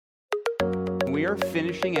we are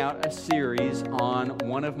finishing out a series on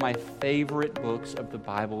one of my favorite books of the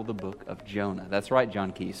Bible, the book of Jonah. That's right,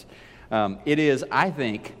 John Keese. It is, I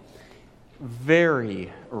think,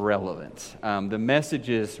 very relevant. The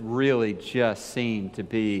messages really just seem to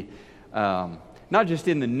be not just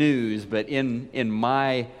in the news, but in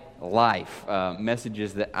my life,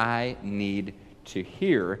 messages that I need to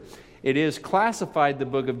hear. It is classified, the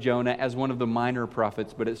book of Jonah, as one of the minor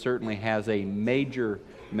prophets, but it certainly has a major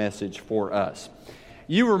message for us.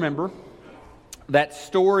 You remember that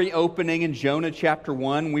story opening in Jonah chapter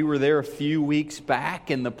 1. We were there a few weeks back,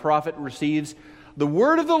 and the prophet receives the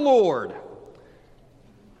word of the Lord.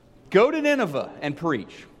 Go to Nineveh and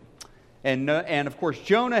preach. And of course,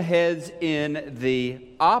 Jonah heads in the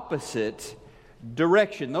opposite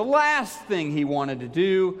direction. The last thing he wanted to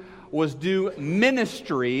do was do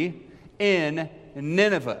ministry in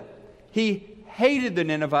Nineveh. He hated the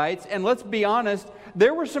Ninevites, and let's be honest,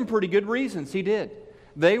 there were some pretty good reasons he did.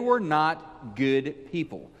 They were not good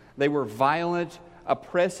people. They were violent,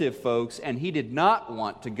 oppressive folks, and he did not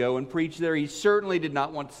want to go and preach there. He certainly did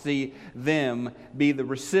not want to see them be the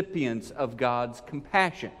recipients of God's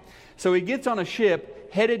compassion. So he gets on a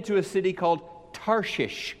ship headed to a city called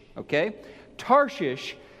Tarshish. Okay?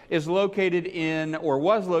 Tarshish is located in, or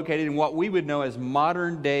was located in, what we would know as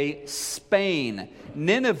modern-day Spain.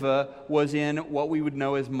 Nineveh was in what we would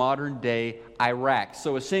know as modern-day Iraq.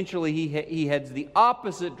 So essentially, he heads the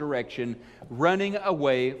opposite direction, running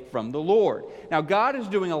away from the Lord. Now, God is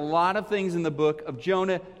doing a lot of things in the book of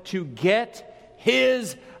Jonah to get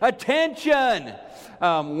his attention.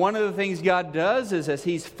 One of the things God does is, as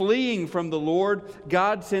he's fleeing from the Lord,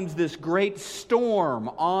 God sends this great storm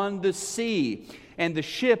on the sea. And the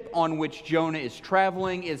ship on which Jonah is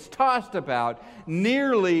traveling is tossed about,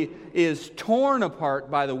 nearly is torn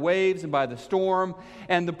apart by the waves and by the storm.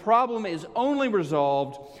 And the problem is only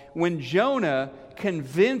resolved when Jonah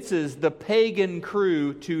convinces the pagan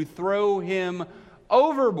crew to throw him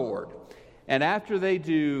overboard. And after they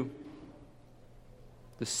do,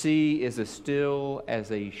 the sea is as still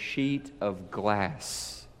as a sheet of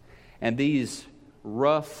glass. And these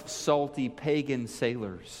rough, salty pagan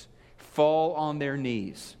sailors fall on their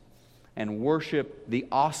knees and worship the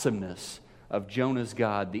awesomeness of Jonah's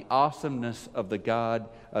God, the awesomeness of the God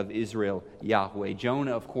of Israel, Yahweh.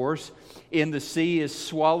 Jonah, of course, in the sea is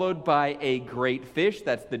swallowed by a great fish.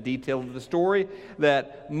 That's the detail of the story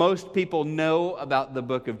that most people know about the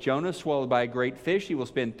book of Jonah, swallowed by a great fish. He will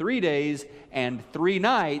spend 3 days and 3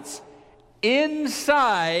 nights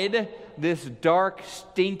inside this dark,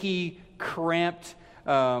 stinky, cramped,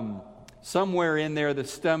 somewhere in there, the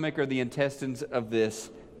stomach or the intestines of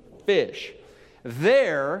this fish.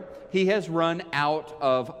 There, he has run out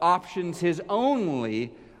of options. His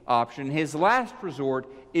only option, his last resort,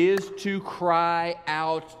 is to cry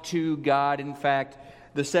out to God. In fact,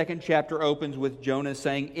 the second chapter opens with Jonah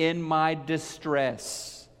saying, "In my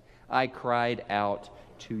distress, I cried out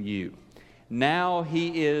to you." Now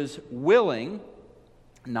he is willing,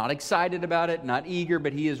 not excited about it, not eager,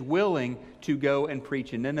 but he is willing to go and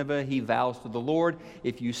preach in Nineveh. He vows to the Lord,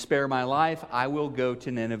 "If you spare my life, I will go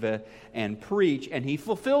to Nineveh and preach." And he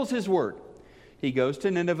fulfills his word. He goes to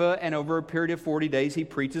Nineveh, and over a period of 40 days, he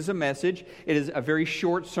preaches a message. It is a very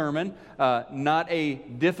short sermon, not a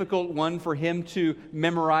difficult one for him to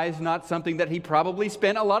memorize, not something that he probably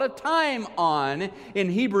spent a lot of time on. In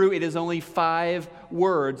Hebrew, it is only 5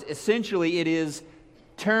 words. Essentially, it is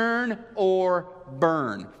turn or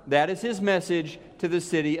burn. That is his message to the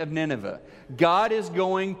city of Nineveh. God is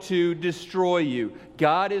going to destroy you.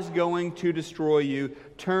 God is going to destroy you.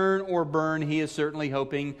 Turn or burn. He is certainly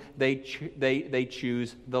hoping they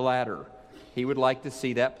choose the latter. He would like to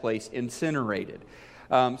see that place incinerated.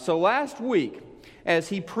 So last week, as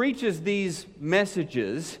he preaches these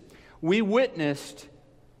messages, we witnessed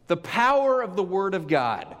the power of the Word of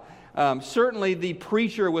God. Certainly the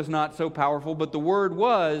preacher was not so powerful, but the word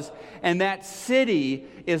was, and that city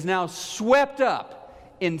is now swept up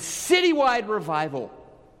in citywide revival.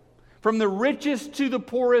 From the richest to the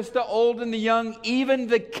poorest, the old and the young, even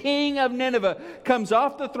the king of Nineveh comes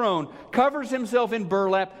off the throne, covers himself in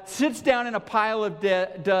burlap, sits down in a pile of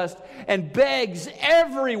dust, and begs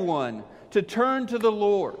everyone to turn to the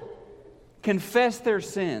Lord, confess their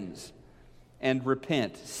sins, and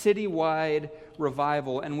repent. Citywide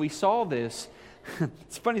revival. And we saw this.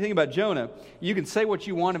 It's a funny thing about Jonah. You can say what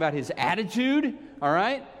you want about his attitude, all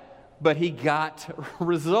right? But he got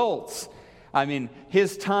results. I mean,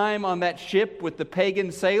 his time on that ship with the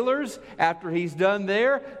pagan sailors, after he's done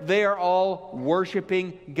there, they are all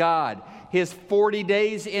worshiping God. His 40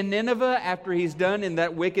 days in Nineveh, after he's done in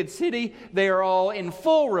that wicked city, they are all in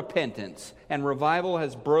full repentance, and revival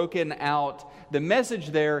has broken out. The message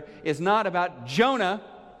there is not about Jonah,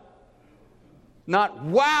 not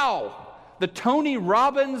wow, the Tony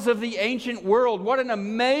Robbins of the ancient world. What an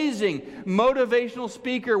amazing motivational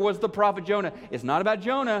speaker was the prophet Jonah. It's not about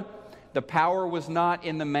Jonah. The power was not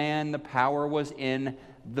in the man. The power was in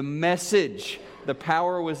the message. The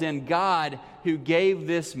power was in God, who gave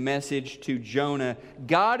this message to Jonah.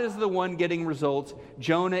 God is the one getting results.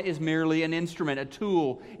 Jonah is merely an instrument, a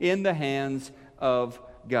tool in the hands of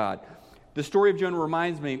God. The story of Jonah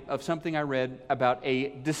reminds me of something I read about a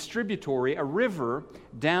distributary, a river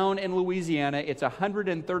down in Louisiana. It's a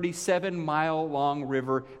 137-mile long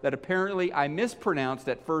river that apparently I mispronounced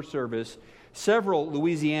at first service. Several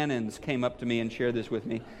Louisianans came up to me and shared this with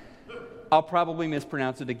me. I'll probably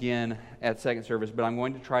mispronounce it again at second service, but I'm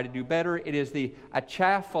going to try to do better. It is the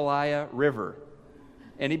Atchafalaya River.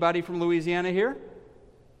 Anybody from Louisiana here?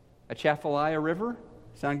 Atchafalaya River?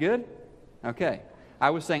 Sound good? Okay.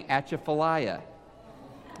 I was saying Atchafalaya.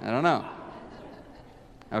 I don't know.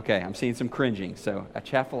 Okay, I'm seeing some cringing. So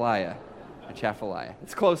Atchafalaya.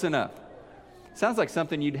 It's close enough. Sounds like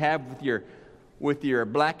something you'd have with your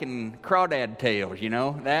black and crawdad tails, you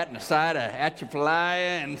know? That and a side of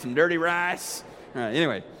Atchafalaya and some dirty rice.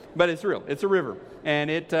 Anyway, but it's real. It's a river. And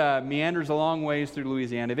it meanders a long ways through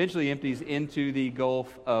Louisiana, eventually empties into the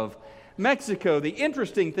Gulf of Mexico. The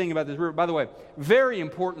interesting thing about this river, by the way, very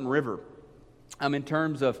important river. In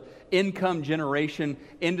terms of income generation,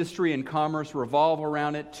 industry and commerce revolve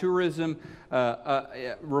around it. Tourism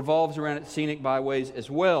revolves around it, scenic byways as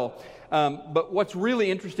well. But what's really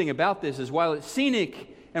interesting about this is while it's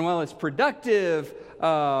scenic and while it's productive,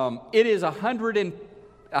 it is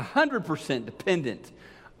 100% dependent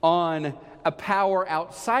on a power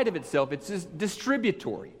outside of itself. It's just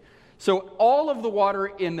distributory. So all of the water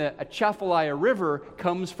in the Atchafalaya River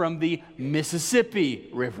comes from the Mississippi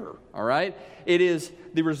River, all right? It is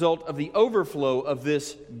the result of the overflow of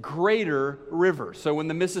this greater river. So when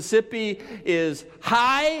the Mississippi is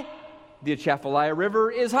high, the Atchafalaya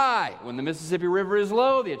River is high. When the Mississippi River is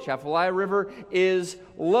low, the Atchafalaya River is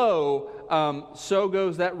low. So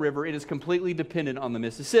goes that river. It is completely dependent on the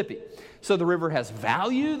Mississippi. So the river has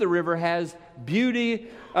value, the river has beauty,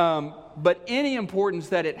 but any importance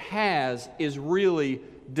that it has is really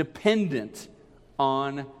dependent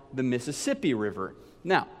on the Mississippi River.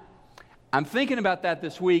 Now, I'm thinking about that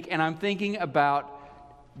this week, and I'm thinking about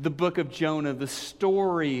the book of Jonah, the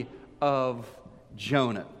story of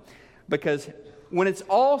Jonah. Because when it's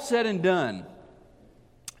all said and done,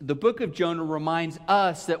 the book of Jonah reminds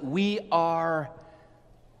us that we are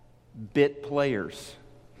bit players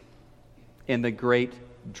in the great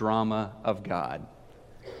drama of God.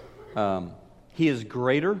 He is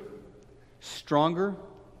greater, stronger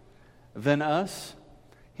than us.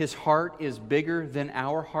 His heart is bigger than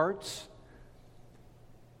our hearts.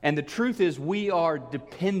 And the truth is, we are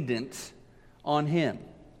dependent on Him.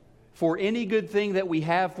 For any good thing that we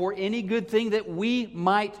have, for any good thing that we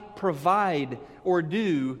might provide or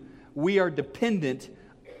do, we are dependent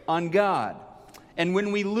on God. And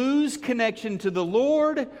when we lose connection to the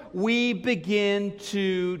Lord, we begin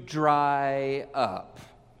to dry up.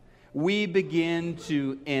 We begin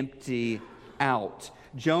to empty out.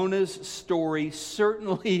 Jonah's story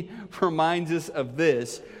certainly reminds us of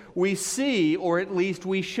this. We see, or at least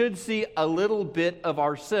we should see, a little bit of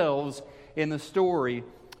ourselves in the story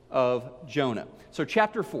of Jonah. So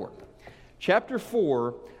chapter 4. Chapter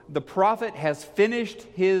 4, the prophet has finished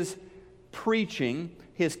his preaching,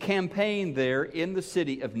 his campaign there in the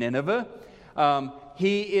city of Nineveh.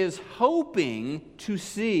 He is hoping to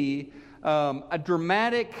see a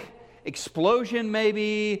dramatic explosion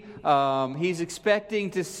maybe. He's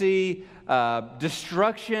expecting to see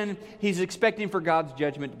destruction. He's expecting for God's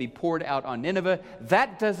judgment to be poured out on Nineveh.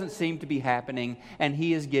 That doesn't seem to be happening, and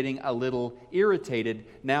he is getting a little irritated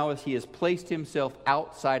now as he has placed himself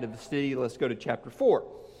outside of the city. Let's go to chapter 4.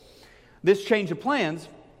 This change of plans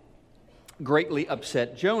greatly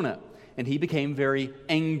upset Jonah, and he became very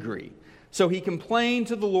angry. So he complained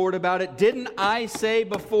to the Lord about it. "Didn't I say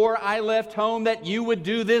before I left home that you would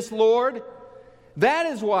do this, Lord? That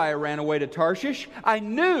is why I ran away to Tarshish. I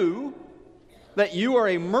knew that you are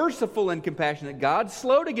a merciful and compassionate God,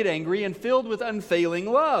 slow to get angry and filled with unfailing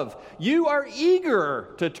love. You are eager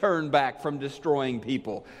to turn back from destroying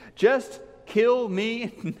people. Just kill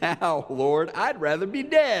me now, Lord. I'd rather be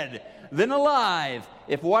dead than alive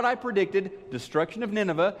if what I predicted, destruction of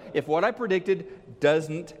Nineveh, if what I predicted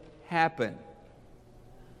doesn't happen."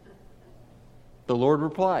 The Lord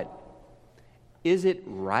replied, "Is it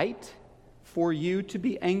right for you to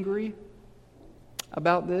be angry?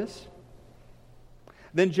 about this?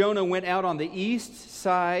 Then Jonah went out on the east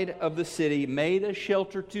side of the city, made a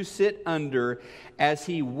shelter to sit under, as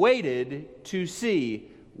he waited to see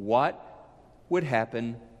what would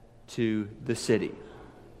happen to the city.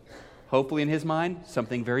 Hopefully in his mind,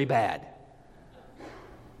 something very bad.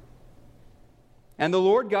 And the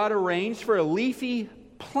Lord God arranged for a leafy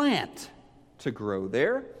plant to grow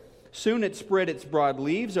there. Soon it spread its broad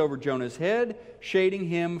leaves over Jonah's head, shading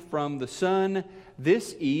him from the sun.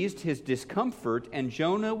 This eased his discomfort, and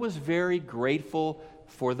Jonah was very grateful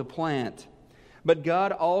for the plant. But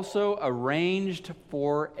God also arranged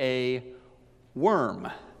for a worm.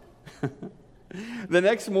 The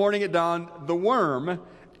next morning at dawn, the worm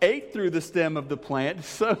ate through the stem of the plant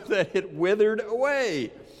so that it withered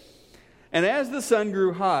away. And as the sun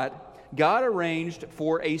grew hot, God arranged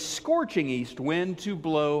for a scorching east wind to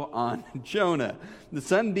blow on Jonah. The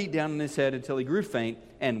sun beat down on his head until he grew faint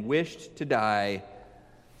and wished to die.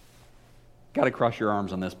 Got to cross your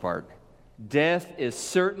arms on this part. Death is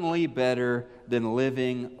certainly better than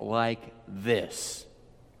living like this.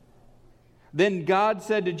 Then God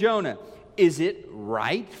said to Jonah, "Is it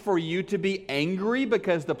right for you to be angry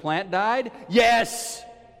because the plant died?" "Yes,"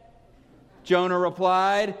 Jonah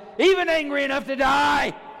replied, "even angry enough to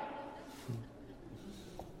die."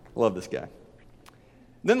 Love this guy.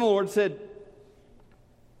 Then the Lord said,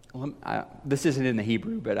 this isn't in the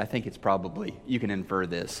Hebrew, but I think it's probably, you can infer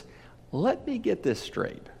this. Let me get this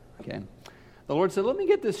straight, okay? The Lord said, let me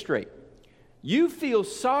get this straight. You feel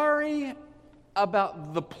sorry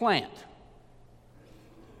about the plant,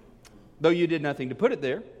 though you did nothing to put it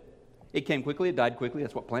there. It came quickly, it died quickly.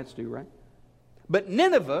 That's what plants do, right? But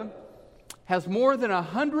Nineveh has more than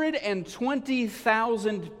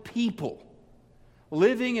 120,000 people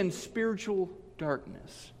living in spiritual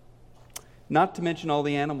darkness, not to mention all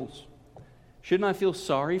the animals. Shouldn't I feel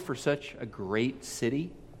sorry for such a great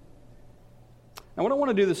city? Now, what I want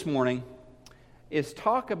to do this morning is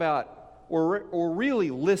talk about, or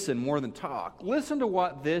really listen more than talk. Listen to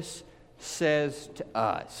what this says to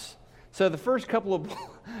us. So the first couple of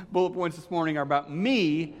bullet points this morning are about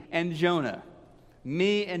me and Jonah.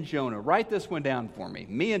 Me and Jonah. Write this one down for me.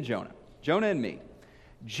 Me and Jonah. Jonah and me.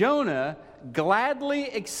 Jonah gladly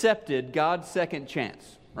accepted God's second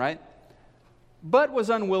chance, right? But was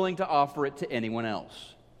unwilling to offer it to anyone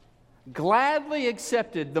else. Gladly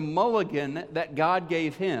accepted the mulligan that God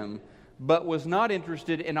gave him, but was not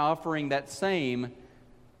interested in offering that same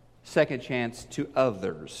second chance to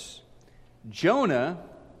others. Jonah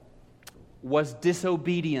was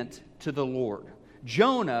disobedient to the Lord.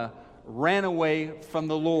 Jonah ran away from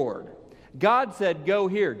the Lord. God said, "Go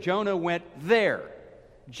here." Jonah went there.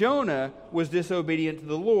 Jonah was disobedient to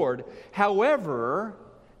the Lord. However,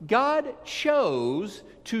 God chose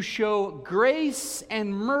to show grace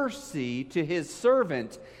and mercy to his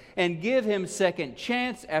servant and give him second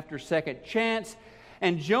chance after second chance.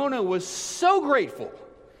 And Jonah was so grateful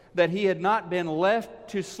that he had not been left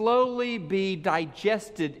to slowly be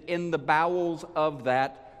digested in the bowels of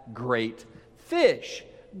that great fish.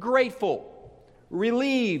 Grateful,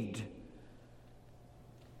 relieved.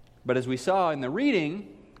 But as we saw in the reading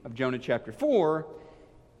of Jonah chapter 4,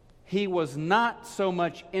 he was not so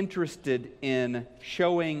much interested in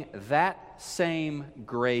showing that same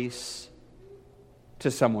grace to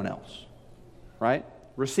someone else. Right?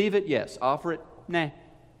 Receive it, yes. Offer it, nah.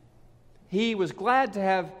 He was glad to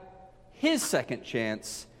have his second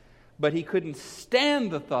chance, but he couldn't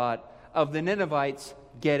stand the thought of the Ninevites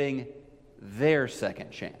getting their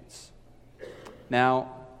second chance. Now,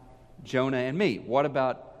 Jonah and me. What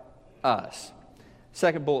about us?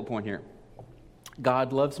 Second bullet point here.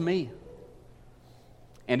 God loves me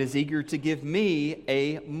and is eager to give me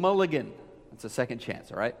a mulligan. That's a second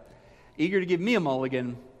chance, all right? Eager to give me a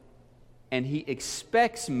mulligan, and he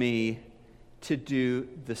expects me to do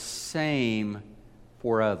the same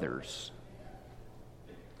for others.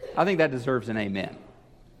 I think that deserves an amen.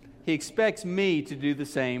 He expects me to do the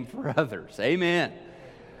same for others. Amen.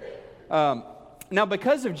 Now,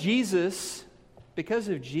 because of Jesus,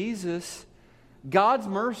 God's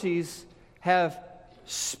mercies have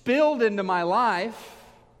spilled into my life,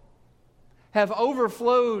 have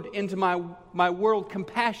overflowed into my world,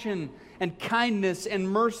 compassion and kindness and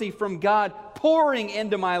mercy from God pouring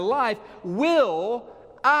into my life. Will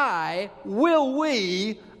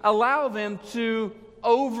we allow them to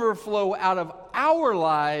overflow out of our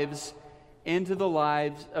lives into the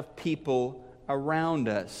lives of people around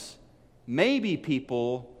us? Maybe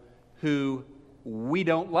people who we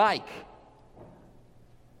don't like.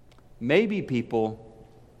 Maybe people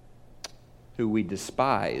who we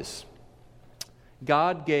despise.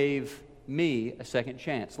 God gave me a second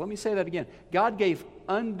chance. Let me say that again. God gave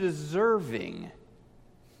undeserving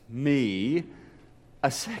me a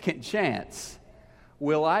second chance.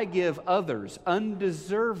 Will I give others,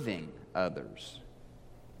 undeserving others,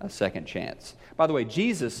 a second chance? By the way,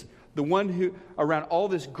 Jesus, the one who, around all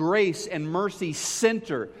this grace and mercy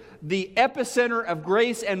center, the epicenter of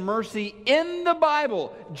grace and mercy in the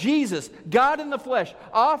Bible, Jesus, God in the flesh,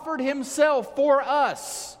 offered himself for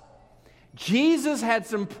us. Jesus had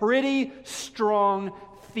some pretty strong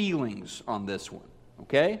feelings on this one,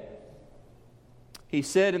 okay? He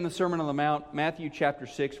said in the Sermon on the Mount, Matthew chapter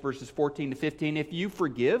 6, verses 14 to 15, if you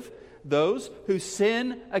forgive those who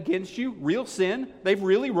sin against you, real sin, they've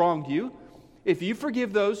really wronged you. If you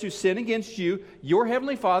forgive those who sin against you, your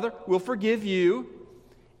heavenly Father will forgive you.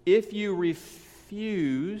 If you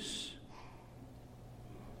refuse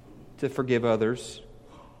to forgive others,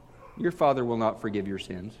 your Father will not forgive your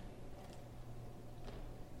sins.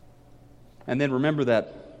 And then remember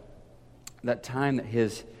that time that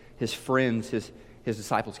his friends, his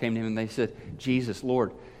disciples came to him and they said, Jesus,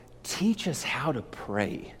 Lord, teach us how to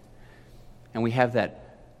pray. And we have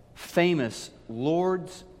that famous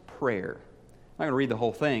Lord's Prayer. I'm not going to read the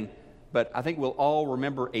whole thing, but I think we'll all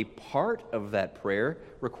remember a part of that prayer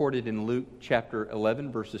recorded in Luke chapter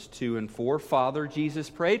 11, verses 2 and 4. Father, Jesus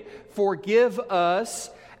prayed, forgive us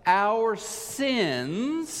our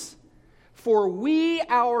sins, for we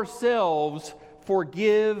ourselves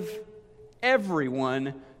forgive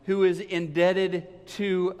everyone who is indebted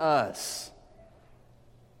to us.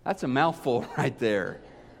 That's a mouthful right there.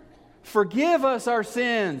 Forgive us our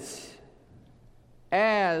sins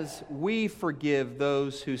as we forgive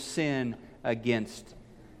those who sin against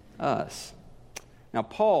us. Now,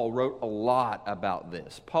 Paul wrote a lot about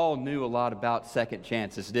this. Paul knew a lot about second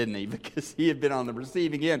chances, didn't he? Because he had been on the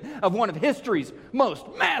receiving end of one of history's most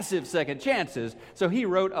massive second chances. So he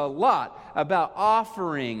wrote a lot about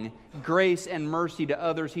offering grace and mercy to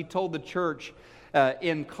others. He told the church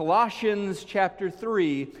in Colossians chapter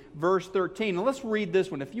 3, verse 13. Now let's read this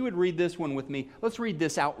one. If you would read this one with me, let's read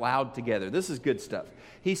this out loud together. This is good stuff.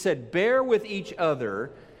 He said, bear with each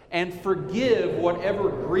other and forgive whatever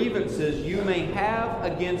grievances you may have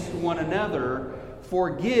against one another.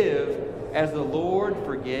 Forgive as the Lord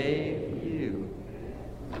forgave you.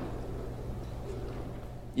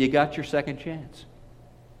 You got your second chance.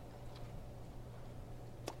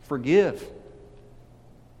 Forgive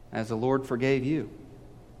as the Lord forgave you.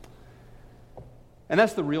 And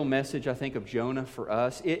that's the real message, I think, of Jonah for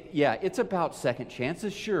us. It's about second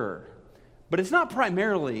chances, sure. But it's not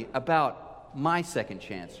primarily about my second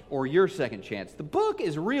chance or your second chance. The book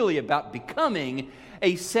is really about becoming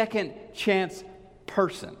a second chance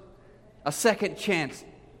person, a second chance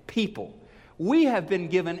people. We have been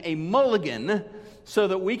given a mulligan so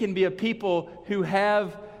that we can be a people who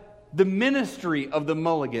have the ministry of the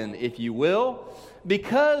mulligan, if you will,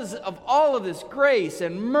 because of all of this grace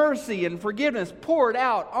and mercy and forgiveness poured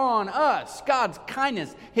out on us, God's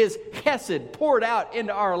kindness, His chesed poured out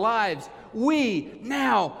into our lives. We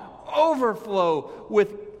now overflow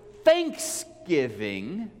with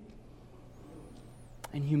thanksgiving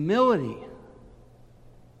and humility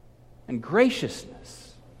and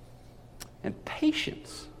graciousness and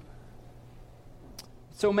patience.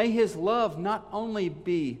 So may His love not only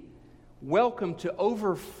be welcome to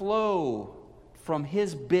overflow from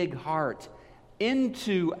His big heart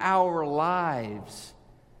into our lives,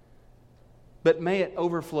 but may it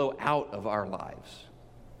overflow out of our lives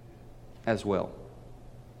as well.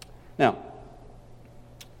 Now,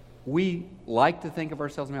 we like to think of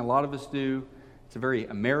ourselves, a lot of us do. It's a very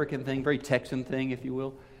American thing, very Texan thing, if you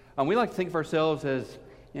will. We like to think of ourselves as,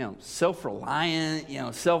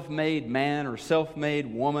 self-reliant, self-made man or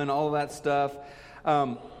self-made woman, all that stuff.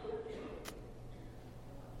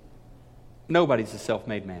 Nobody's a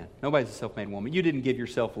self-made man. Nobody's a self-made woman. You didn't give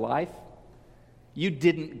yourself life. You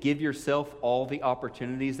didn't give yourself all the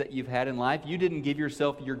opportunities that you've had in life. You didn't give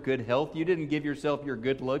yourself your good health. You didn't give yourself your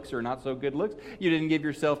good looks or not so good looks. You didn't give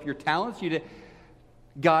yourself your talents.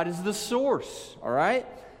 God is the source, all right?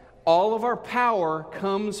 All of our power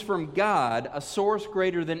comes from God, a source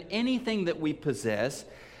greater than anything that we possess.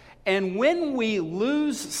 And when we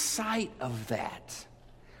lose sight of that,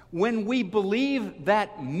 when we believe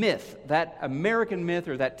that myth, that American myth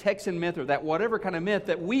or that Texan myth or that whatever kind of myth,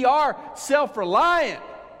 that we are self-reliant,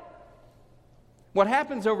 what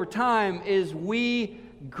happens over time is we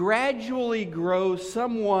gradually grow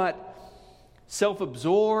somewhat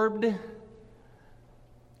self-absorbed,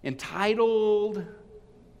 entitled,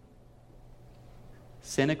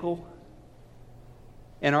 cynical,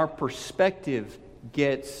 and our perspective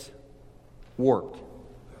gets warped.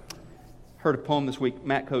 Heard a poem this week.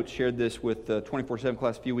 Matt Coates shared this with the 24/7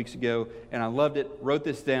 class a few weeks ago, and I loved it. Wrote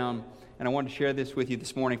this down, and I wanted to share this with you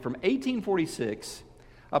this morning. From 1846,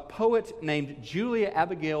 a poet named Julia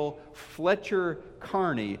Abigail Fletcher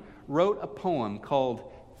Kearney wrote a poem called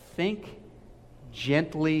 "Think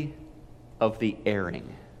Gently of the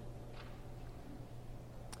Erring."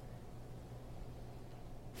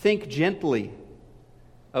 Think gently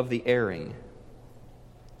of the erring.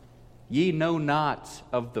 Ye know not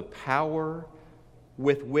of the power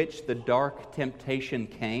with which the dark temptation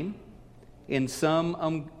came in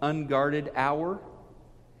some unguarded hour.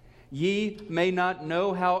 Ye may not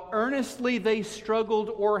know how earnestly they struggled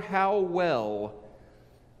or how well,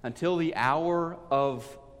 until the hour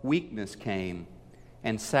of weakness came,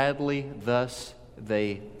 and sadly thus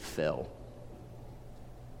they fell.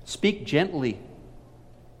 Speak gently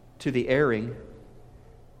to the erring.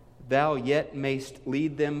 Thou yet mayst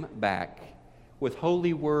lead them back with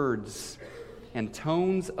holy words and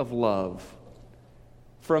tones of love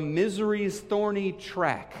from misery's thorny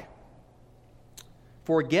track.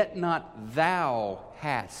 Forget not thou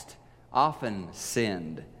hast often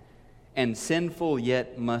sinned, and sinful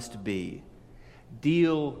yet must be.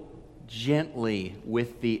 Deal gently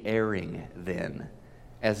with the erring then,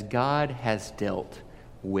 as God has dealt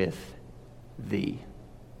with thee.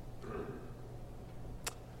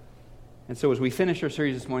 And so as we finish our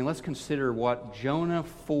series this morning, let's consider what Jonah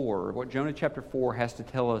chapter 4 has to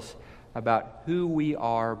tell us about who we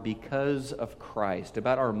are because of Christ,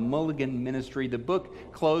 about our Mulligan ministry. The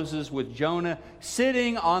book closes with Jonah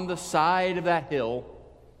sitting on the side of that hill,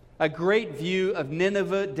 a great view of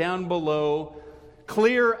Nineveh down below,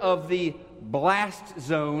 clear of the blast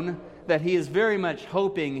zone that he is very much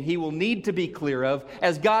hoping he will need to be clear of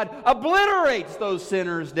as God obliterates those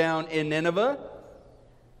sinners down in Nineveh.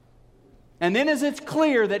 And then as it's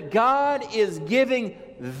clear that God is giving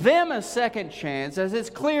them a second chance, as it's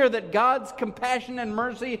clear that God's compassion and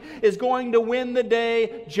mercy is going to win the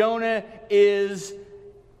day, Jonah is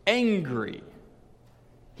angry.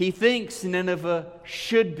 He thinks Nineveh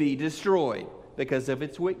should be destroyed because of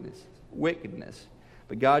its wickedness.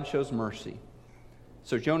 But God shows mercy.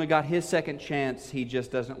 So Jonah got his second chance. He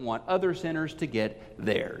just doesn't want other sinners to get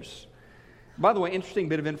theirs. By the way, interesting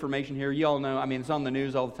bit of information here. You all know, it's on the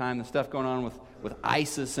news all the time, the stuff going on with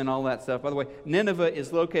ISIS and all that stuff. By the way, Nineveh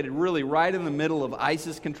is located really right in the middle of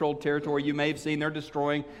ISIS-controlled territory. You may have seen they're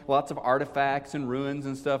destroying lots of artifacts and ruins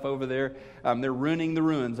and stuff over there. They're ruining the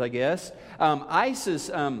ruins, I guess. ISIS,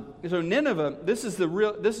 so Nineveh, this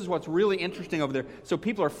is what's really interesting over there. So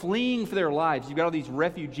people are fleeing for their lives. You've got all these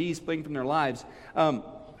refugees fleeing from their lives.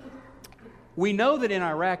 We know that in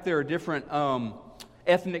Iraq there are different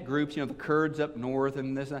ethnic groups, the Kurds up north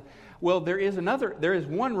and this. Well, there is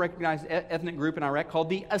one recognized ethnic group in Iraq called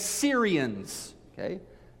the Assyrians. Okay,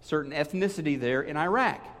 certain ethnicity there in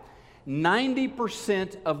Iraq.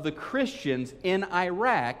 90% of the Christians in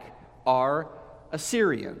Iraq are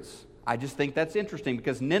Assyrians. I just think that's interesting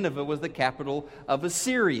because Nineveh was the capital of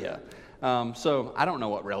Assyria. So I don't know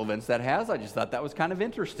what relevance that has. I just thought that was kind of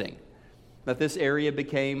interesting. That this area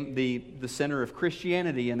became the center of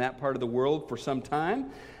Christianity in that part of the world for some time,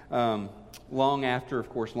 long after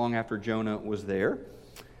Jonah was there.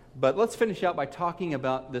 But let's finish out by talking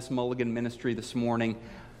about this Mulligan ministry this morning.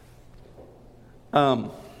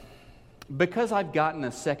 Because I've gotten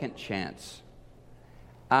a second chance,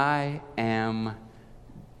 I am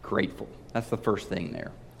grateful. That's the first thing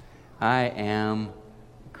there. I am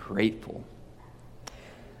grateful.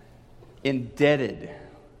 Indebted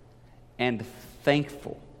and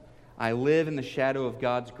thankful. I live in the shadow of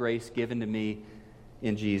God's grace given to me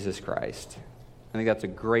in Jesus Christ. I think that's a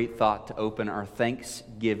great thought to open our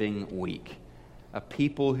Thanksgiving week. A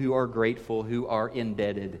people who are grateful, who are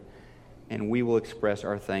indebted, and we will express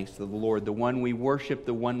our thanks to the Lord. The one we worship,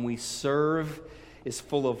 the one we serve, is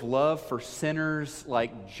full of love for sinners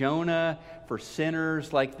like Jonah, for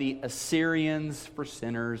sinners like the Assyrians, for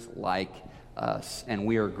sinners like us. And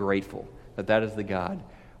we are grateful that that is the God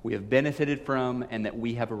we have benefited from and that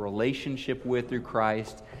we have a relationship with through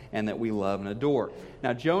Christ and that we love and adore.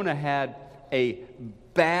 Now, Jonah had a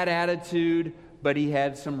bad attitude, but he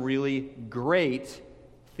had some really great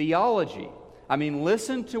theology.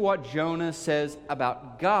 Listen to what Jonah says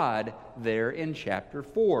about God there in chapter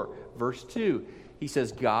 4, verse 2. He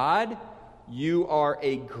says, God, you are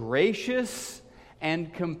a gracious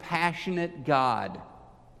and compassionate God,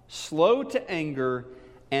 slow to anger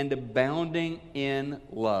and abounding in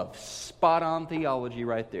love. Spot on theology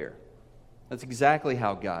right there. That's exactly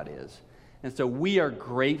how God is. And so we are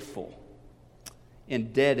grateful,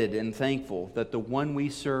 indebted, and thankful that the one we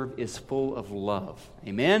serve is full of love.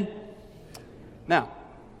 Amen? Now,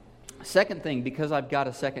 Second thing, because I've got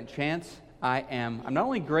a second chance, I'm not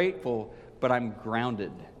only grateful, but I'm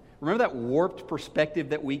grounded. Remember that warped perspective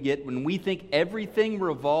that we get when we think everything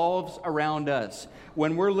revolves around us?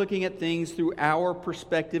 When we're looking at things through our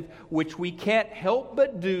perspective, which we can't help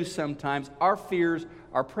but do sometimes, our fears,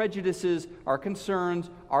 our prejudices, our concerns,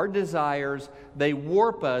 our desires, they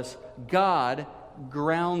warp us. God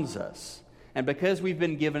grounds us. And because we've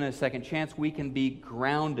been given a second chance, we can be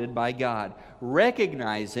grounded by God,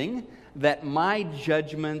 recognizing that my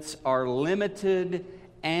judgments are limited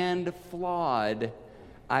and flawed.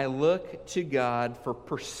 I look to God for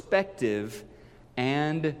perspective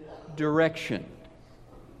and direction.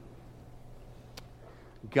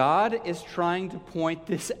 God is trying to point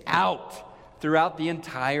this out throughout the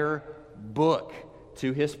entire book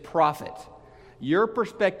to his prophet. Your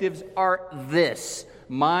perspectives are this.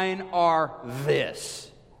 Mine are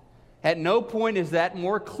this. At no point is that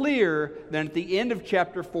more clear than at the end of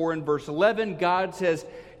chapter 4 and verse 11. God says,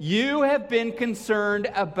 you have been concerned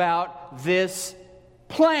about this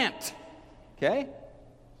plant. Okay?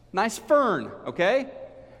 Nice fern. Okay?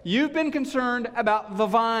 You've been concerned about the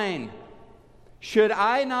vine. Should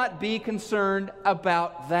I not be concerned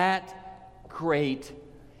about that great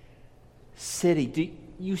city? Do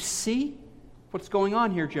you see what's going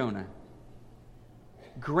on here, Jonah?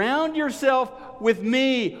 Ground yourself with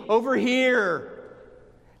me over here.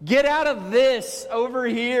 Get out of this over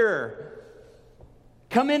here.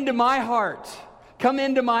 Come into my heart. Come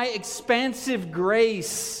into my expansive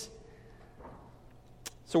grace.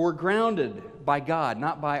 So we're grounded by God,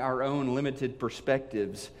 not by our own limited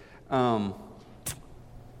perspectives. The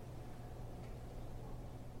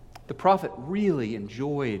prophet really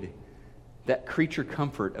enjoyed that creature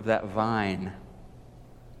comfort of that vine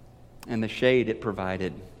and the shade it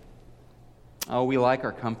provided. Oh, we like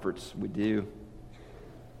our comforts. We do.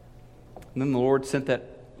 And then the Lord sent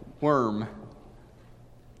that worm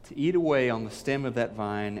to eat away on the stem of that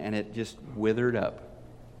vine, and it just withered up.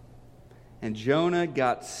 And Jonah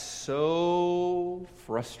got so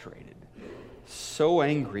frustrated, so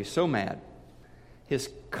angry, so mad. His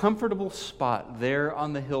comfortable spot there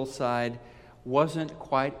on the hillside wasn't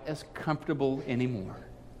quite as comfortable anymore.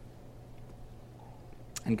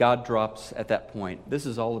 And God drops at that point. This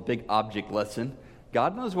is all a big object lesson.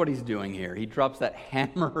 God knows what he's doing here. He drops that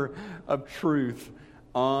hammer of truth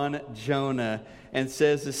on Jonah and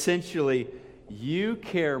says essentially, you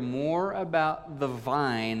care more about the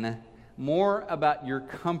vine, more about your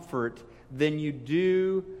comfort than you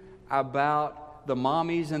do about the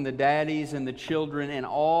mommies and the daddies and the children and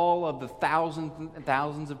all of the thousands and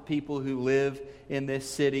thousands of people who live in this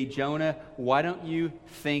city. Jonah, why don't you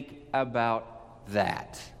think about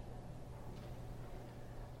that?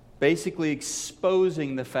 Basically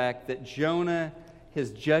exposing the fact that Jonah, his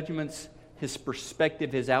judgments, his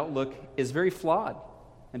perspective, his outlook is very flawed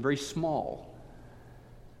and very small.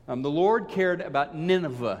 The Lord cared about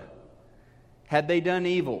Nineveh. Had they done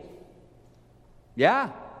evil? Yeah.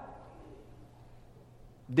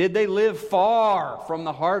 Did they live far from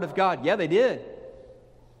the heart of God? Yeah, they did.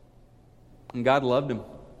 And God loved them.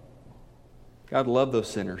 God loved those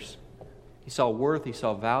sinners. He saw worth, he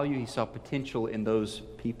saw value, he saw potential in those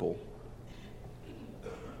people.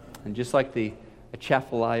 And just like the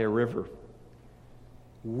Atchafalaya River,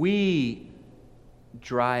 we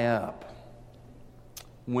dry up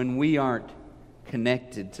when we aren't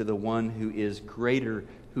connected to the one who is greater,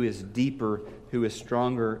 who is deeper, who is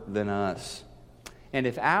stronger than us. And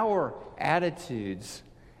if our attitudes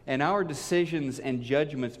and our decisions and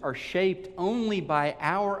judgments are shaped only by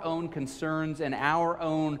our own concerns and our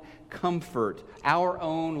own comfort, our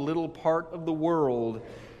own little part of the world,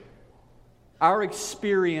 our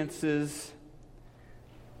experiences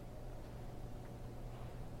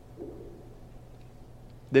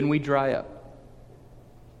then we dry up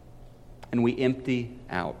and we empty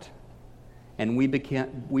out and we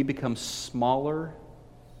become smaller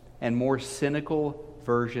and more cynical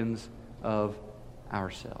versions of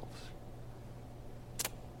ourselves.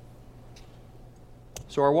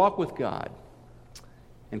 So our walk with God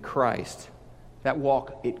and Christ, that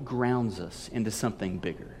walk, it grounds us into something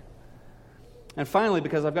bigger. And finally,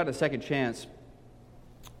 because I've got a second chance,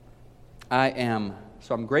 I'm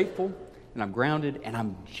grateful and I'm grounded and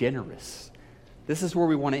I'm generous. This is where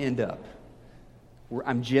we want to end up.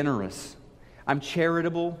 I'm generous. I'm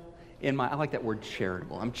charitable I like that word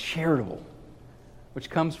charitable. I'm charitable, which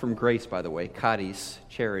comes from grace, by the way, charis,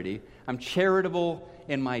 charity. I'm charitable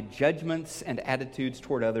in my judgments and attitudes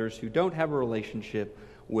toward others who don't have a relationship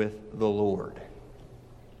with the Lord.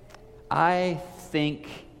 I think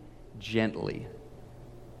gently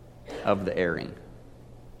of the erring.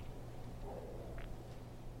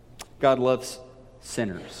 God loves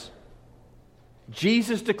sinners.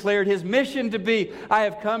 Jesus declared his mission to be, I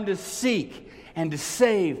have come to seek and to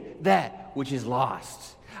save that which is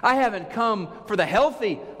lost. I haven't come for the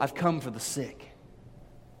healthy, I've come for the sick.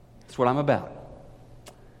 That's what I'm about.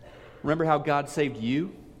 Remember how God saved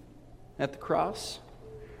you at the cross?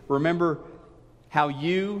 Remember how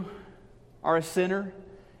you are a sinner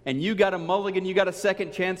and you got a mulligan, you got a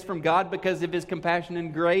second chance from God because of his compassion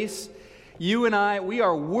and grace? You and I, we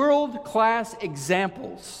are world-class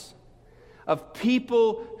examples of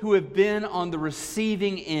people who have been on the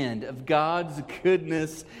receiving end of God's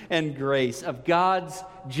goodness and grace, of God's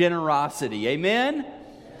generosity. Amen?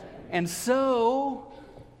 And so,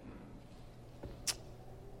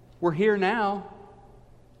 we're here now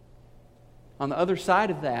on the other side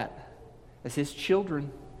of that as his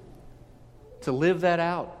children to live that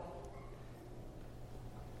out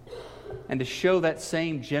and to show that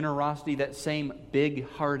same generosity, that same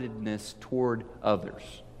big-heartedness toward others.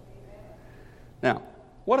 Now,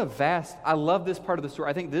 what a vast, I love this part of the story.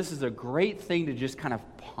 I think this is a great thing to just kind of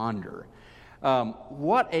ponder.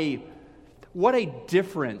 What a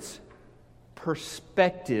difference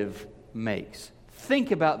perspective makes.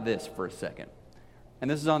 Think about this for a second. And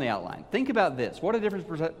this is on the outline. Think about this. What a difference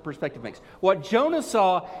perspective makes. What Jonah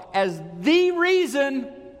saw as the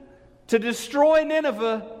reason to destroy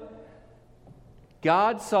Nineveh,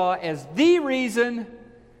 God saw as the reason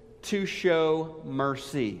to show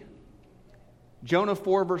mercy. Jonah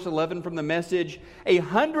 4, verse 11 from the Message,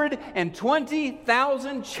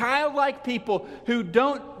 120,000 childlike people who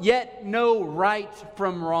don't yet know right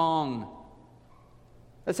from wrong.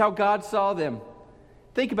 That's how God saw them.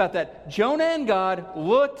 Think about that. Jonah and God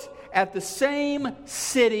looked at the same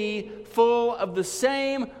city full of the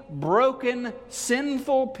same broken,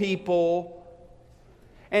 sinful people,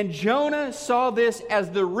 and Jonah saw this as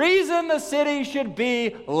the reason the city should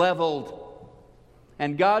be leveled.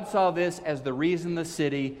 And God saw this as the reason the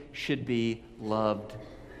city should be loved.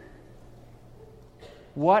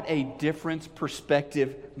 What a difference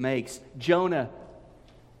perspective makes. Jonah,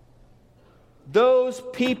 those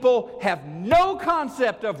people have no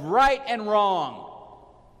concept of right and wrong.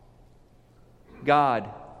 God,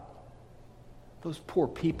 those poor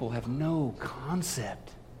people have no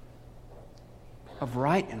concept of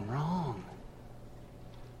right and wrong.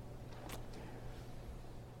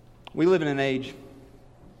 We live in an age,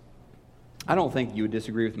 I don't think you would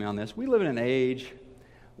disagree with me on this. We live in an age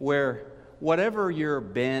where whatever your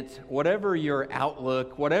bent, whatever your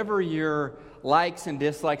outlook, whatever your likes and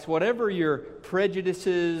dislikes, whatever your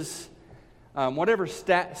prejudices, whatever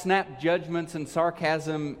snap judgments and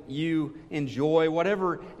sarcasm you enjoy,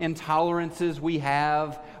 whatever intolerances we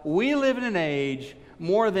have, we live in an age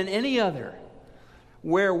more than any other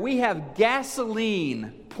where we have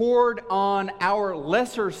gasoline poured on our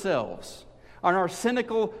lesser selves, on our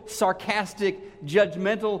cynical, sarcastic,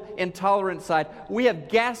 judgmental, intolerant side. We have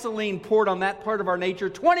gasoline poured on that part of our nature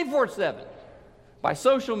 24/7 by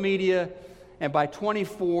social media and by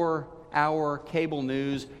 24-hour cable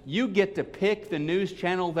news. You get to pick the news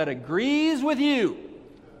channel that agrees with you,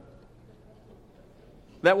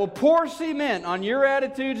 that will pour cement on your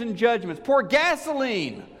attitudes and judgments, pour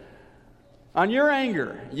gasoline on your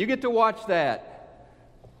anger. You get to watch that.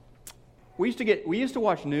 We used to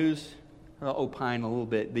watch news, opine a little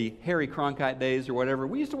bit, the Harry Cronkite days or whatever.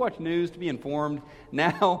 We used to watch news to be informed.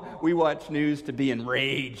 Now we watch news to be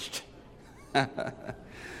enraged. And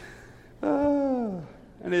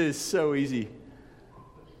it is so easy.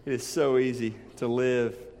 It is so easy to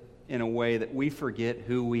live in a way that we forget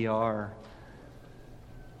who we are.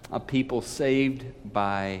 A people saved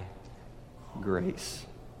by grace.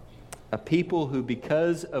 A people who,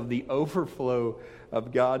 because of the overflow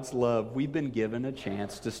of God's love, we've been given a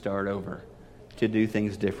chance to start over, to do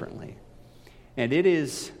things differently. And it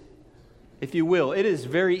is, if you will, it is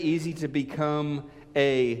very easy to become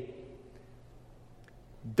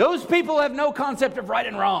those people have no concept of right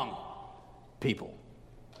and wrong people,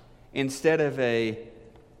 instead of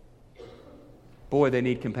boy, they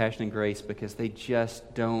need compassion and grace because they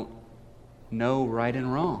just don't know right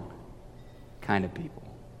and wrong kind of people.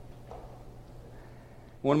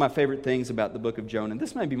 One of my favorite things about the book of Jonah, and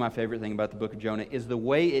this might be my favorite thing about the book of Jonah, is the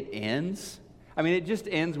way it ends. I mean, it just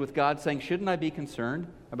ends with God saying, shouldn't I be concerned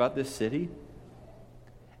about this city?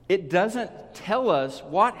 It doesn't tell us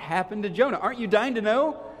what happened to Jonah. Aren't you dying to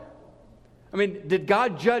know? I mean, did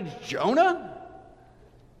God judge Jonah?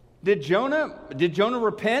 Did Jonah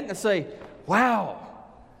repent and say, wow,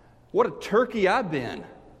 what a turkey I've been.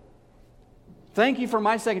 Thank you for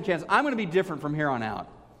my second chance. I'm going to be different from here on out.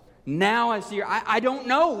 Now I see her. I don't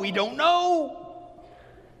know. We don't know.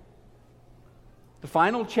 The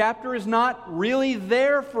final chapter is not really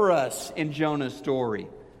there for us in Jonah's story.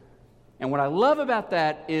 And what I love about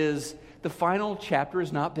that is the final chapter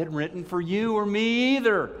has not been written for you or me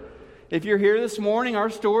either. If you're here this morning,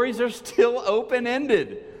 our stories are still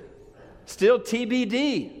open-ended, still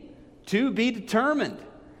TBD, to be determined.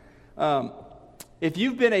 If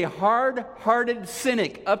you've been a hard-hearted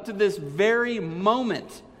cynic up to this very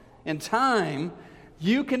moment in time,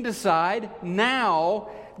 you can decide now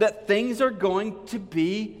that things are going to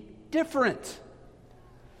be different.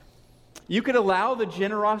 You could allow the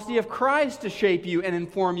generosity of Christ to shape you and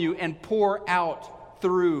inform you and pour out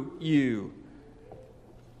through you.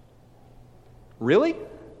 Really?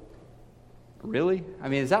 Really? I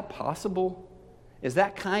mean, is that possible? Is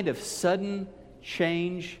that kind of sudden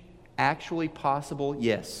change actually possible?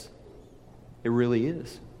 Yes. It really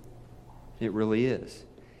is. It really is.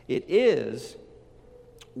 It is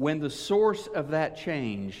when the source of that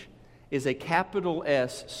change is a capital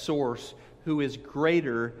S source who is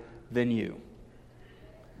greater than you.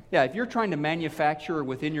 Yeah, if you're trying to manufacture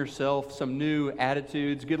within yourself some new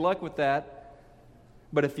attitudes, good luck with that.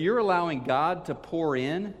 But if you're allowing God to pour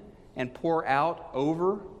in and pour out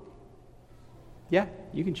over, yeah,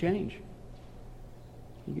 you can change.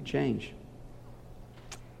 You can change.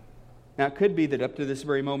 Now, it could be that up to this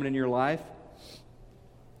very moment in your life,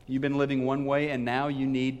 you've been living one way, and now you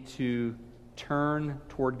need to turn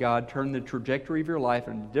toward God, turn the trajectory of your life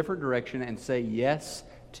in a different direction, and say yes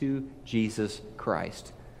to Jesus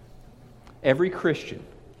Christ. Every Christian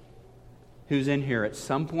who's in here at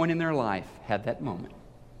some point in their life had that moment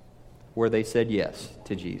where they said yes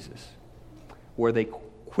to Jesus, where they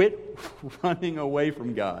quit running away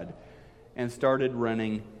from God and started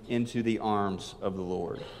running into the arms of the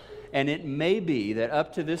Lord. And it may be that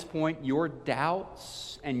up to this point, your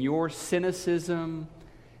doubts and your cynicism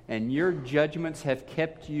and your judgments have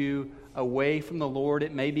kept you away from the Lord.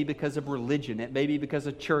 It may be because of religion. It may be because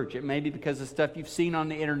of church. It may be because of stuff you've seen on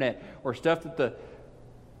the internet or stuff that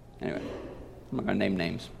anyway, I'm not going to name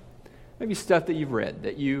names. Maybe stuff that you've read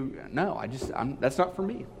that that's not for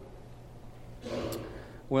me.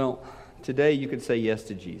 Well, today you could say yes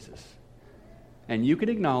to Jesus. And you could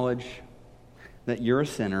acknowledge that you're a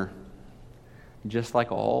sinner just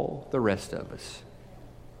like all the rest of us.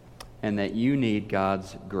 And that you need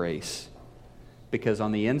God's grace. Because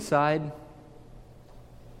on the inside,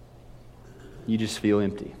 you just feel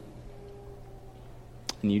empty.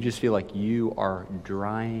 And you just feel like you are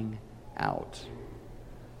drying out.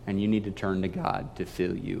 And you need to turn to God to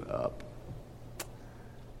fill you up.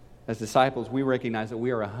 As disciples, we recognize that we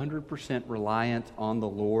are 100% reliant on the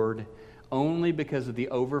Lord. Only because of the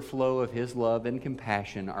overflow of His love and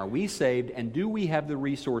compassion are we saved, and do we have the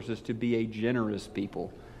resources to be a generous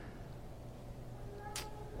people.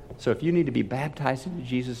 So if you need to be baptized into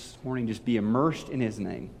Jesus this morning, just be immersed in His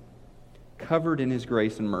name, covered in His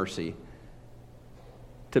grace and mercy,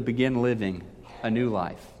 to begin living a new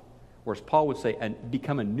life. Or as Paul would say,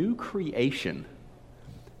 become a new creation.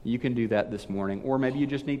 You can do that this morning. Or maybe you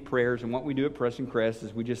just need prayers. And what we do at Press and Crest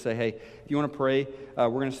is we just say, hey, if you want to pray, we're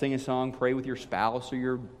going to sing a song. Pray with your spouse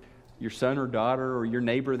or your son or daughter or your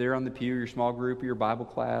neighbor there on the pew, your small group or your Bible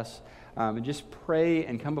class. And just pray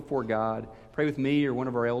and come before God. Pray with me or one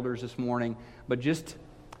of our elders this morning. But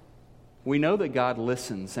we know that God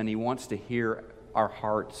listens and He wants to hear our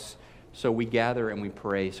hearts. So we gather and we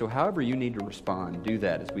pray. So however you need to respond, do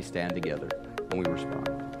that as we stand together and we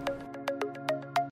respond.